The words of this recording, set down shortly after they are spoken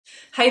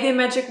Hey there,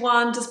 Magic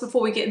One. Just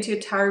before we get into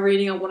your tarot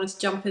reading, I wanted to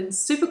jump in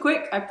super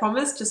quick, I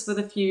promise, just with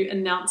a few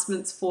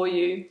announcements for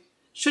you.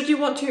 Should you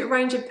want to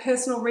arrange a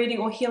personal reading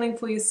or healing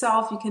for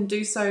yourself, you can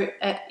do so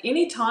at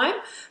any time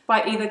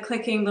by either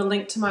clicking the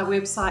link to my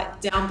website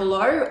down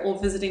below or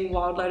visiting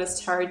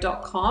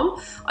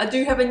wildlotustarot.com. I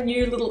do have a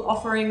new little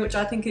offering which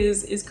I think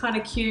is kind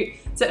of cute.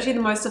 It's actually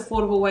the most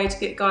affordable way to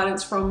get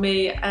guidance from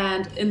me,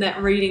 and in that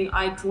reading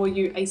I draw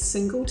you a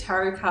single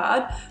tarot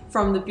card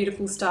from the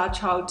beautiful Star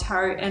Child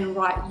Tarot and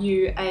write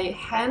you a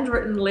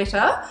handwritten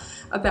letter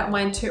about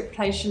my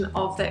interpretation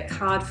of that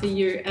card for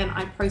you, and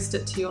I post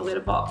it to your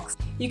letterbox.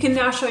 You can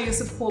now show your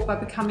support by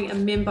becoming a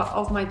member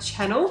of my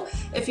channel.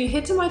 If you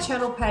head to my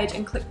channel page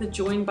and click the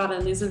join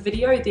button, there's a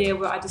video there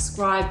where I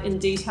describe in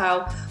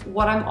detail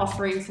what I'm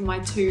offering for my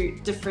two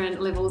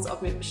different levels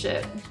of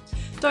membership.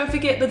 Don't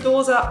forget, the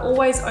doors are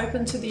always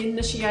open to the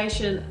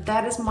initiation.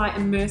 That is my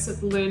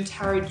immersive Learn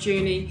Tarot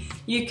journey.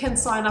 You can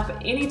sign up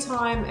at any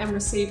time and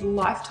receive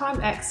lifetime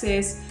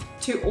access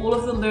to all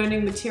of the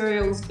learning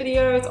materials,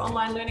 videos,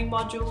 online learning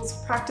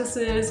modules,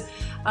 practices,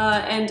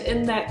 and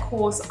in that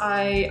course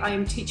I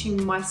am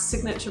teaching my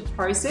signature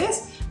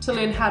process to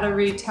learn how to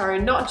read tarot,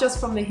 not just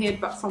from the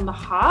head but from the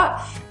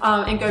heart,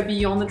 and go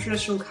beyond the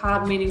traditional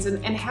card meanings,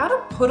 and how to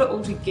put it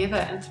all together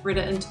and thread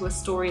it into a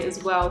story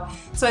as well.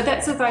 So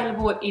that's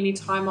available at any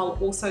time. I'll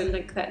also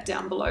link that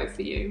down below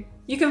for you.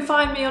 You can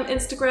find me on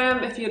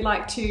Instagram if you'd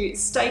like to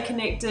stay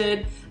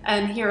connected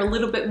and hear a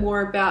little bit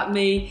more about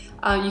me.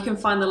 You can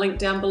find the link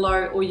down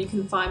below, or you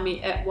can find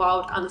me at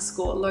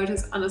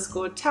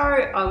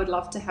wild_lotus_tarot. I would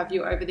love to have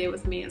you over there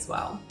with me as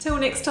well. Till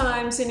next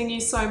time, sending you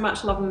so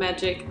much love and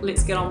magic.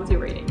 Let's get on with your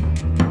reading.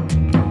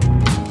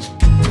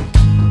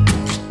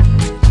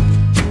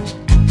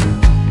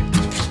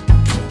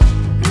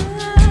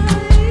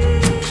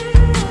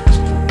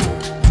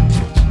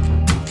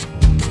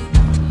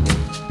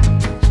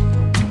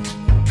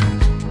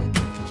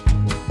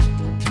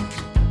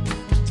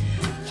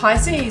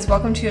 Pisces,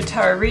 welcome to your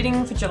tarot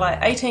reading for July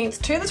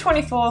 18th to the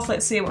 24th.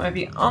 Let's see what may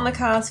be on the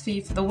cards for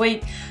you for the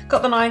week.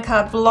 Got the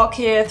 9-card block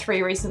here,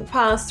 3 recent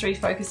past, 3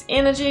 focus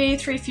energy,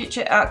 3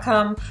 future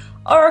outcome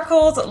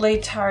oracles that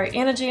lead tarot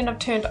energy, and I've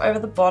turned over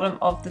the bottom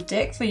of the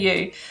deck for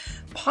you.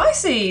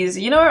 Pisces,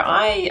 you know,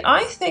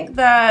 I think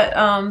that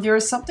there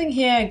is something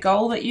here, a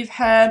goal that you've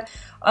had.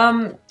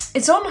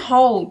 It's on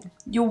hold.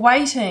 You're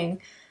waiting.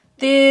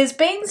 There's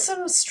been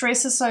some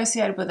stress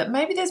associated with it.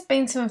 Maybe there's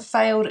been some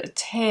failed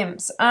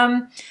attempts.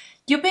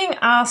 You're being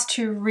asked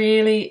to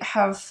really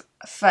have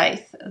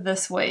faith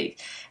this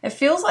week. It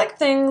feels like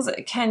things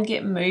can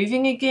get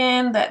moving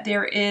again, that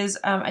there is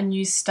a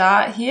new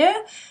start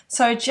here.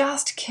 So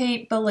just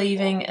keep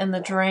believing in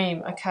the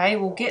dream, okay?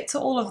 We'll get to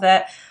all of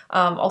that.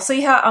 I'll see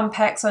how it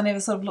unpacks. I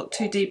never sort of look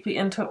too deeply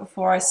into it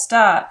before I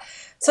start.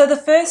 So the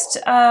first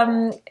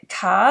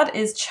card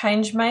is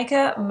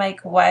Changemaker,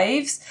 Make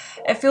Waves.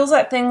 It feels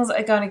like things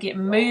are going to get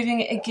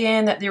moving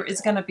again, that there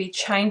is going to be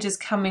changes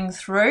coming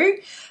through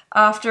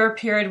after a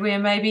period where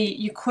maybe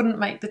you couldn't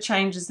make the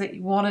changes that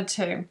you wanted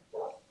to.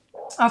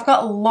 I've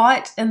got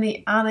light in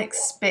the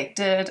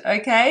unexpected,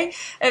 okay?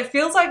 It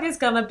feels like there's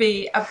going to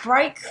be a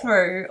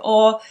breakthrough,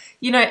 or,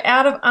 you know,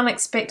 out of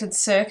unexpected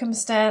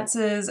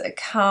circumstances it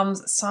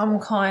comes some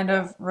kind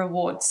of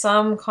reward,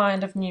 some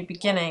kind of new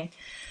beginning.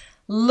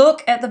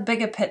 Look at the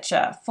bigger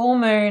picture. Full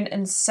moon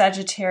in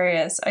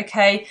Sagittarius,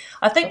 okay?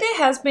 I think there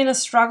has been a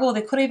struggle.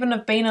 There could even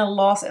have been a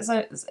loss.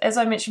 As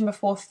I mentioned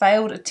before,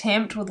 failed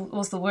attempt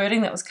was the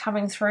wording that was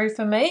coming through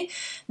for me.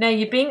 Now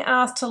you're being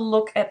asked to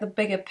look at the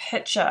bigger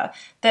picture,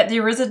 that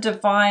there is a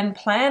divine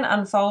plan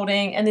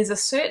unfolding, and there's a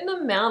certain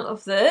amount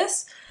of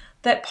this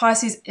that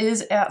Pisces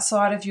is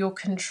outside of your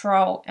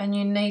control, and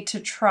you need to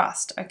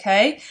trust,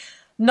 okay?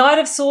 Knight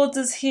of Swords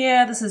is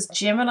here. This is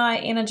Gemini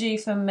energy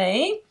for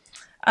me.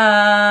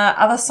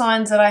 Other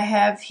signs that I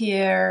have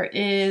here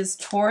is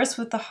Taurus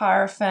with the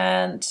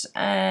Hierophant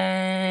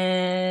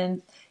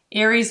and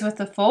Aries with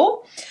the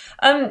Fool.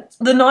 The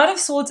Knight of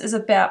Swords is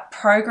about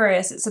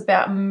progress. It's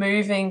about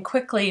moving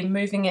quickly,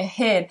 moving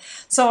ahead.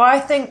 So I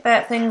think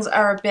that things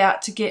are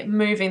about to get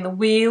moving. The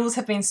wheels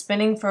have been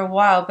spinning for a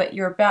while, but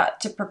you're about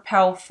to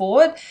propel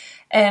forward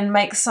and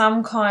make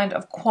some kind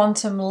of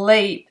quantum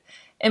leap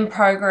in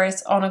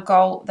progress on a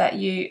goal that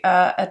you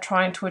are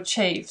trying to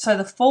achieve. So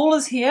the Fool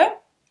is here.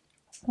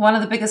 One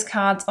of the biggest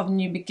cards of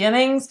new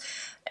beginnings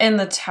in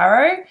the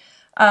tarot.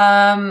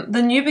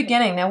 The new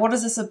beginning. Now, what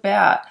is this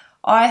about?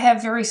 I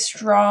have very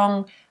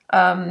strong,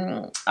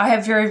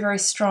 very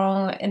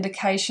strong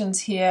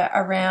indications here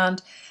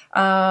around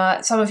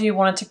some of you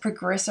wanted to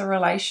progress a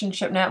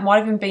relationship. Now, it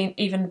might have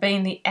even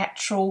been the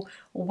actual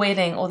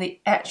wedding or the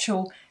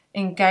actual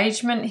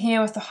engagement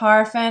here with the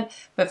Hierophant,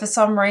 but for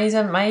some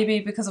reason, maybe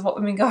because of what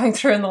we've been going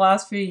through in the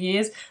last few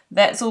years,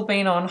 that's all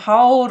been on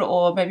hold,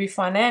 or maybe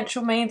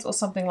financial means or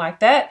something like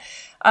that.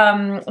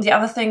 The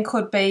other thing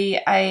could be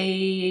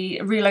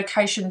a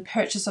relocation,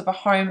 purchase of a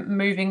home,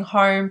 moving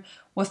home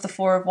with the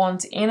Four of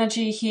Wands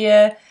energy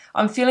here.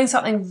 I'm feeling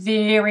something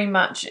very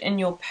much in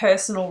your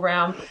personal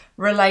realm,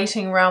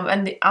 relating realm.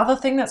 And the other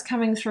thing that's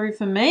coming through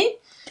for me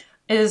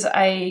is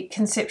a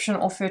conception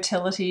or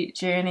fertility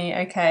journey,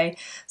 okay?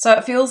 So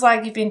it feels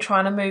like you've been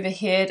trying to move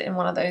ahead in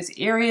one of those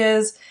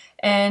areas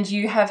and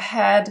you have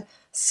had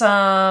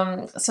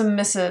some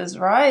misses,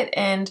 right?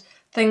 And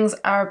things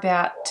are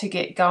about to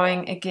get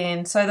going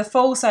again. So the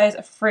Fool says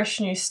a fresh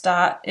new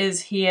start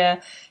is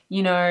here.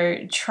 You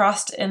know,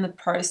 trust in the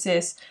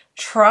process,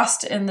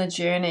 trust in the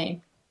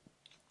journey.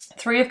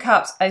 Three of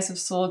Cups, Ace of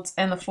Swords,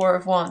 and the Four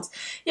of Wands.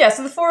 Yeah,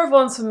 so the Four of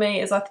Wands for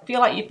me is I feel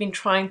like you've been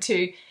trying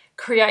to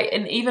create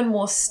an even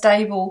more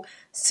stable,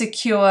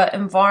 secure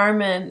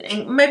environment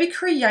and maybe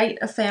create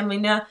a family.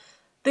 Now,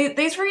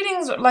 these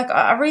readings, like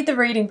I read the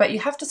reading, but you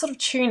have to sort of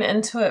tune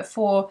into it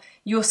for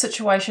your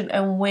situation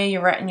and where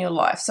you're at in your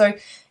life. So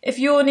if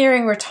you're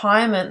nearing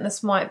retirement,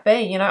 this might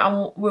be, you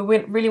know,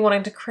 we're really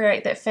wanting to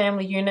create that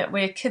family unit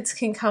where kids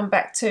can come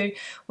back to,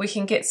 we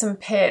can get some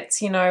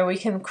pets, you know, we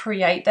can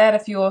create that.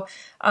 If you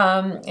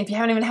haven't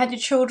even had your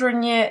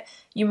children yet,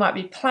 you might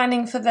be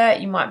planning for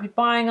that, you might be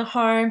buying a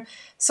home.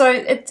 So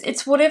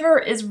it's whatever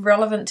is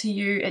relevant to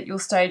you at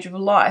your stage of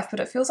life, but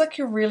it feels like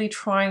you're really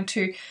trying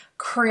to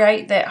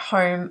create that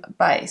home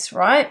base,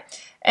 right?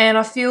 And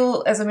I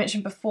feel, as I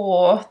mentioned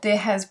before, there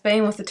has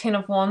been with the Ten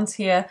of Wands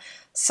here,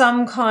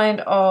 some kind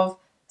of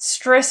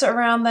stress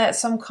around that,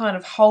 some kind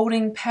of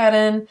holding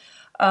pattern.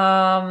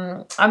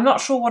 I'm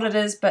not sure what it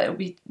is, but it'll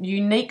be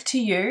unique to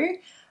you,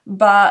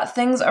 but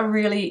things are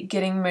really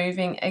getting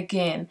moving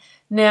again.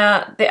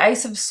 Now, the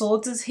Ace of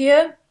Swords is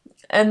here,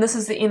 and this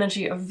is the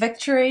energy of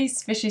victory,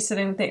 especially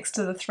sitting next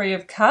to the Three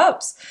of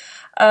Cups.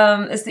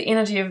 It's the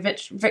energy of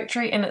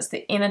victory, and it's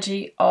the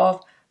energy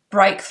of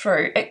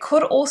breakthrough. It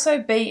could also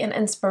be an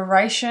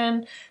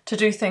inspiration to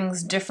do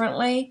things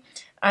differently,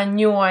 a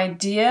new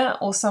idea,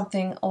 or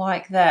something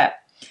like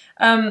that.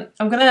 I'm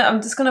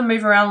just gonna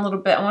move around a little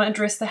bit. I want to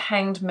address the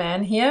Hanged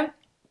Man here.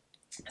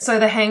 So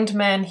the Hanged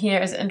Man here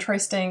is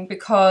interesting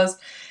because,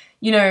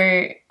 you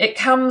know, it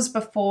comes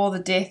before the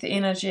Death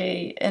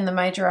energy in the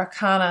Major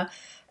Arcana,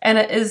 and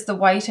it is the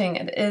waiting,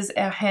 it is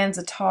our hands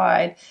are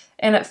tied,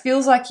 and it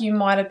feels like you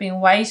might have been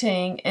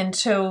waiting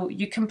until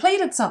you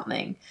completed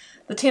something.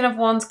 The Ten of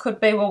Wands could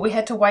be, well, we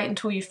had to wait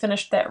until you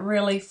finished that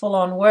really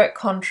full-on work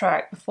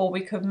contract before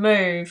we could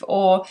move,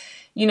 or,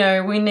 you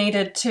know, we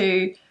needed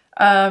to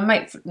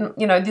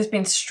there's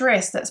been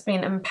stress that's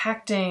been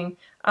impacting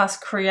us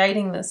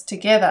creating this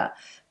together.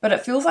 But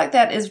it feels like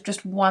that is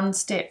just one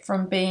step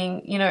from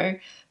being, you know,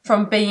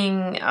 from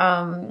being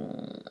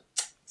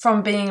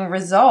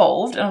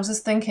resolved. And I was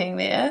just thinking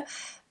there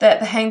that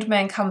the Hanged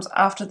Man comes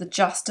after the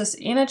Justice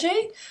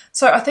energy.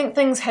 So I think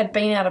things had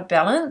been out of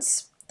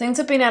balance. Things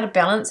have been out of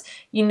balance.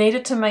 You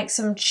needed to make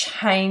some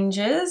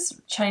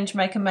changes, change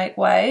maker make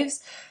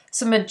waves,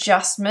 some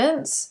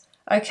adjustments,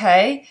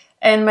 okay?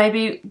 And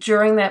maybe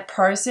during that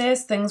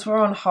process, things were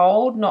on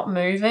hold, not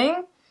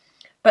moving.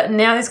 But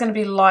now there's going to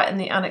be light in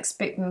the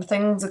unexpected and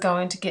things are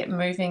going to get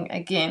moving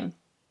again.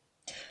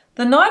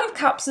 The Knight of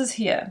Cups is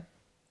here.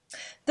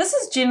 This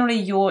is generally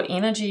your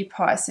energy,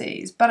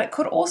 Pisces, but it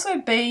could also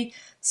be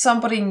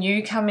somebody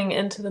new coming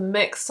into the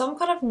mix, some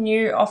kind of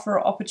new offer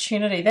or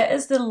opportunity. That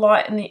is the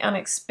light in the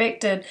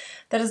unexpected.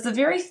 That is the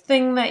very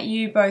thing that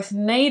you both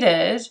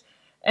needed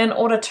in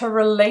order to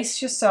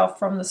release yourself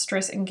from the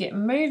stress and get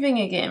moving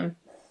again.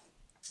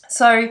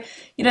 So,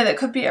 you know, that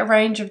could be a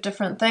range of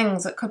different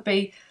things. It could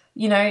be,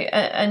 you know,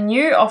 a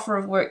new offer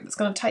of work that's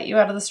going to take you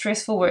out of the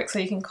stressful work so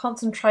you can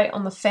concentrate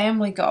on the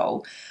family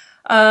goal.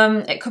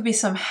 It could be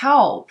some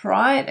help,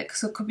 right? It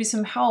could be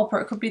some help,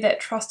 or it could be that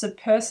trusted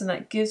person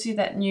that gives you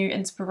that new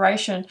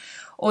inspiration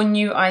or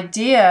new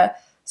idea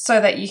so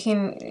that you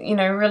can, you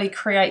know, really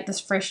create this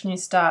fresh new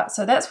start.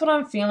 So that's what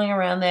I'm feeling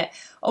around that.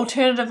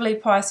 Alternatively,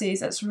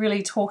 Pisces, it's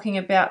really talking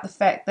about the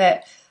fact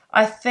that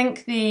I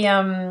think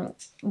the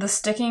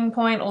sticking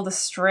point or the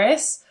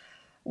stress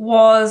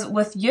was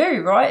with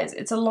you, right?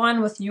 It's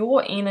aligned with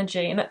your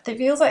energy, and it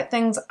feels like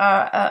things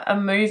are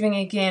moving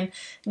again.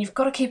 And you've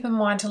got to keep in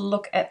mind to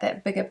look at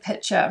that bigger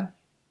picture.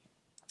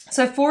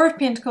 So Four of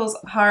Pentacles,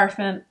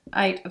 Hierophant,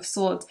 Eight of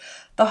Swords.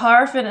 The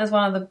Hierophant is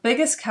one of the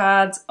biggest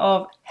cards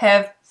of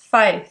have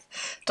faith.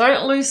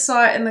 Don't lose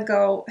sight in the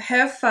goal.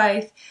 Have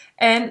faith.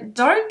 And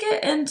don't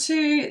get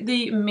into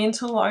the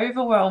mental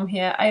overwhelm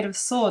here, Eight of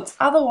Swords.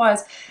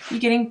 Otherwise, you're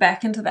getting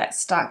back into that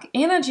stuck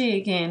energy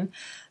again.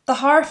 The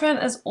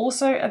Hierophant is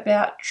also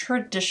about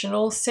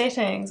traditional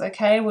settings,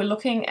 okay? We're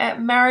looking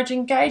at marriage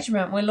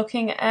engagement. We're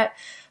looking at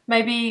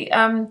maybe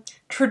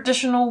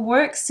traditional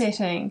work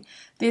setting.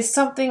 There's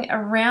something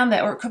around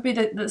that, or it could be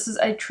that this is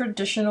a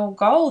traditional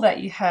goal that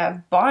you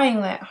have,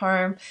 buying that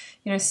home,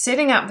 you know,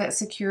 setting up that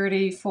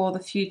security for the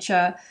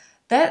future.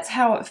 That's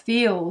how it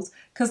feels,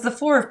 because the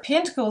Four of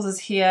Pentacles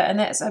is here, and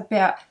that's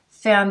about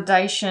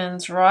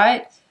foundations,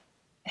 right?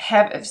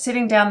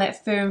 Setting down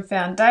that firm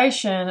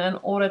foundation in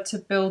order to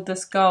build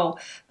this goal.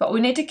 But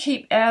we need to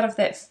keep out of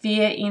that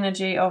fear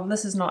energy of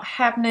this is not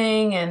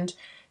happening, and,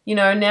 you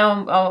know,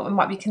 now I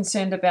might be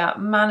concerned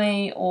about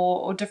money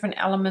or different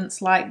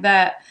elements like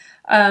that.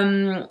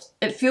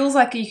 It feels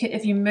like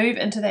if you move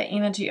into that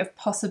energy of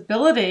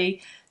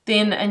possibility,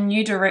 then a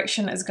new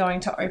direction is going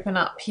to open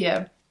up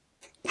here.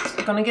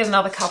 We're going to get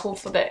another couple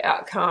for that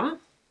outcome.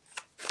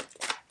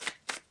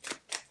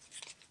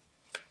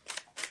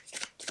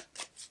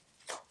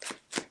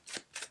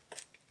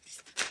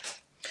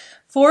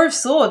 Four of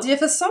Swords. Yeah,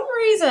 for some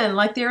reason,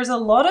 like there is a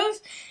lot of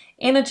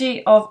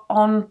energy of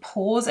on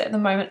pause at the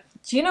moment.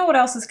 Do you know what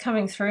else is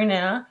coming through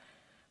now?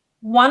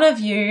 One of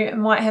you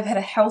might have had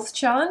a health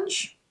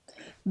challenge,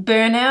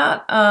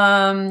 burnout.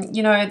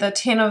 You know, the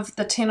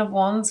ten of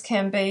Wands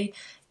can be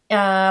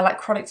like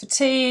chronic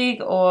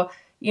fatigue, or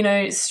you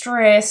know,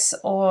 stress,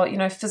 or you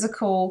know,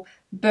 physical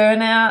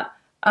burnout.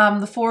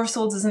 The Four of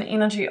Swords is an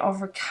energy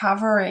of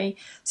recovery.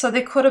 So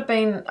there could have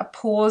been a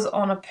pause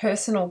on a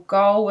personal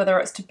goal, whether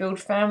it's to build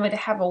family, to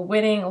have a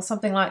wedding, or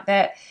something like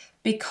that,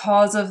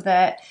 because of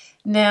that.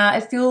 Now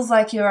it feels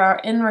like you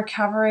are in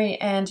recovery,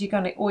 and you're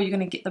going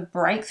to get the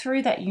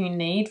breakthrough that you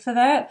need for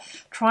that.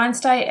 Try and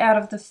stay out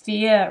of the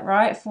fear,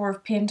 right? Four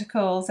of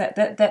Pentacles.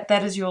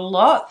 That is your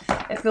lot.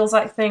 It feels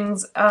like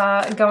things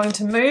are going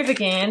to move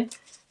again.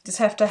 Just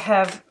have to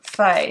have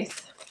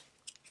faith.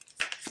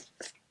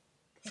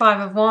 Five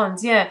of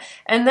Wands, yeah,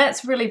 and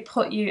that's really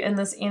put you in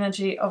this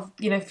energy of,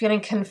 you know, feeling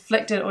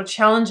conflicted or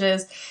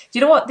challenges.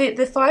 You know what,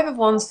 the Five of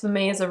Wands for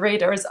me as a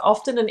reader is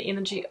often an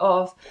energy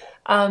of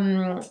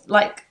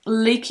like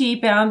leaky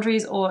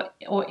boundaries or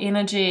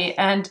energy,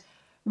 and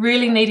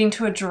really needing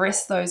to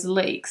address those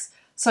leaks.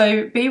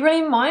 So be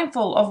really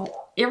mindful of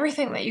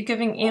everything that you're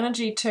giving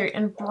energy to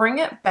and bring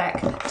it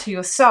back to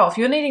yourself.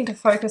 You're needing to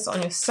focus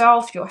on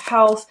yourself, your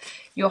health,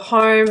 your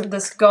home,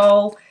 this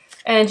goal.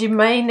 And you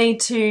may need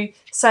to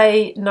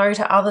say no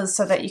to others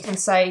so that you can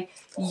say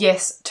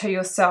yes to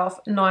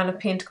yourself. Nine of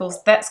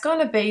Pentacles. That's going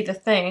to be the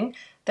thing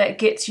that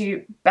gets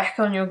you back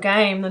on your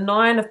game. The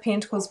Nine of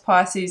Pentacles,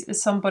 Pisces,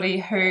 is somebody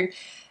who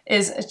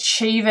is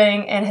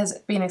achieving and has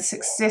been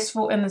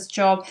successful in this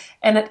job.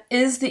 And it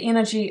is the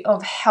energy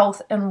of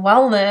health and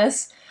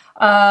wellness,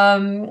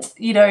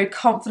 you know,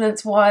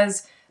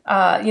 confidence-wise,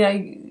 you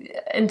know,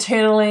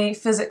 internally,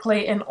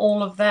 physically, and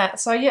all of that.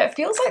 So yeah, it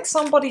feels like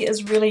somebody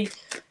is really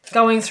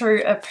going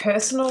through a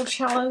personal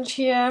challenge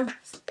here.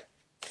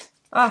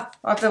 I've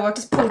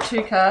just pulled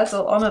two cards.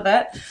 I'll honor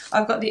that.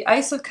 I've got the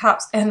Ace of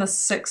Cups and the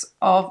Six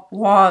of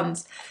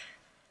Wands.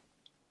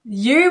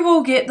 You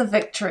will get the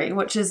victory,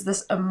 which is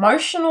this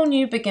emotional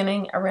new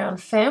beginning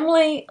around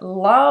family,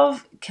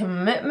 love,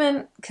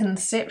 commitment,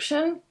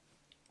 conception.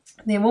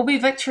 There will be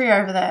victory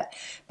over that,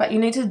 but you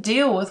need to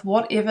deal with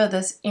whatever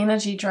this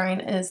energy drain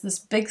is, this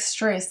big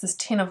stress, this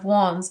Ten of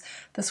Wands,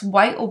 this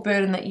weight or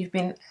burden that you've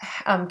been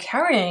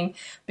carrying,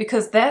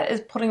 because that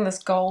is putting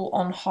this goal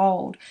on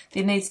hold.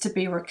 There needs to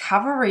be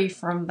recovery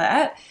from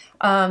that.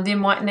 There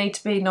might need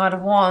to be Knight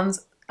of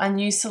Wands, a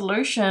new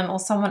solution, or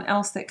someone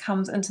else that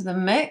comes into the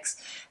mix,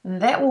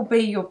 and that will be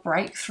your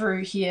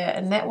breakthrough here,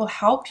 and that will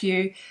help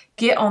you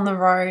get on the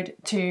road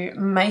to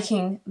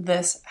making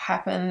this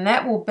happen.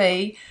 That will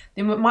be,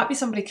 there might be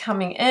somebody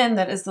coming in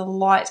that is the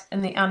light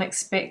and the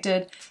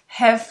unexpected.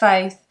 Have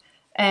faith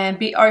and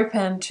be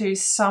open to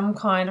some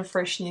kind of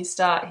fresh new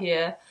start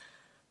here.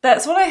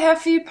 That's what I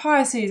have for you,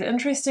 Pisces.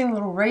 Interesting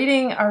little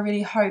reading. I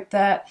really hope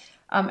that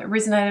it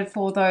resonated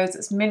for those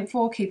it's meant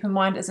for. Keep in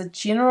mind, it's a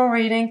general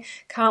reading.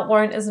 Can't,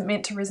 won't, isn't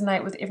meant to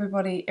resonate with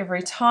everybody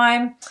every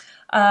time.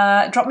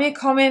 Drop me a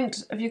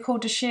comment if you're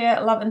called to share.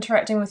 I love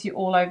interacting with you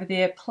all over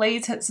there.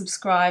 Please hit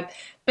subscribe.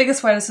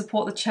 Biggest way to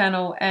support the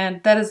channel,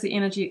 and that is the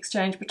energy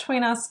exchange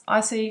between us, I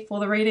see, for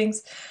the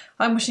readings.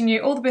 I'm wishing you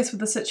all the best with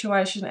the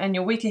situation and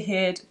your week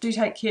ahead. Do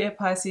take care,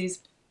 Pisces.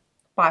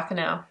 Bye for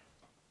now.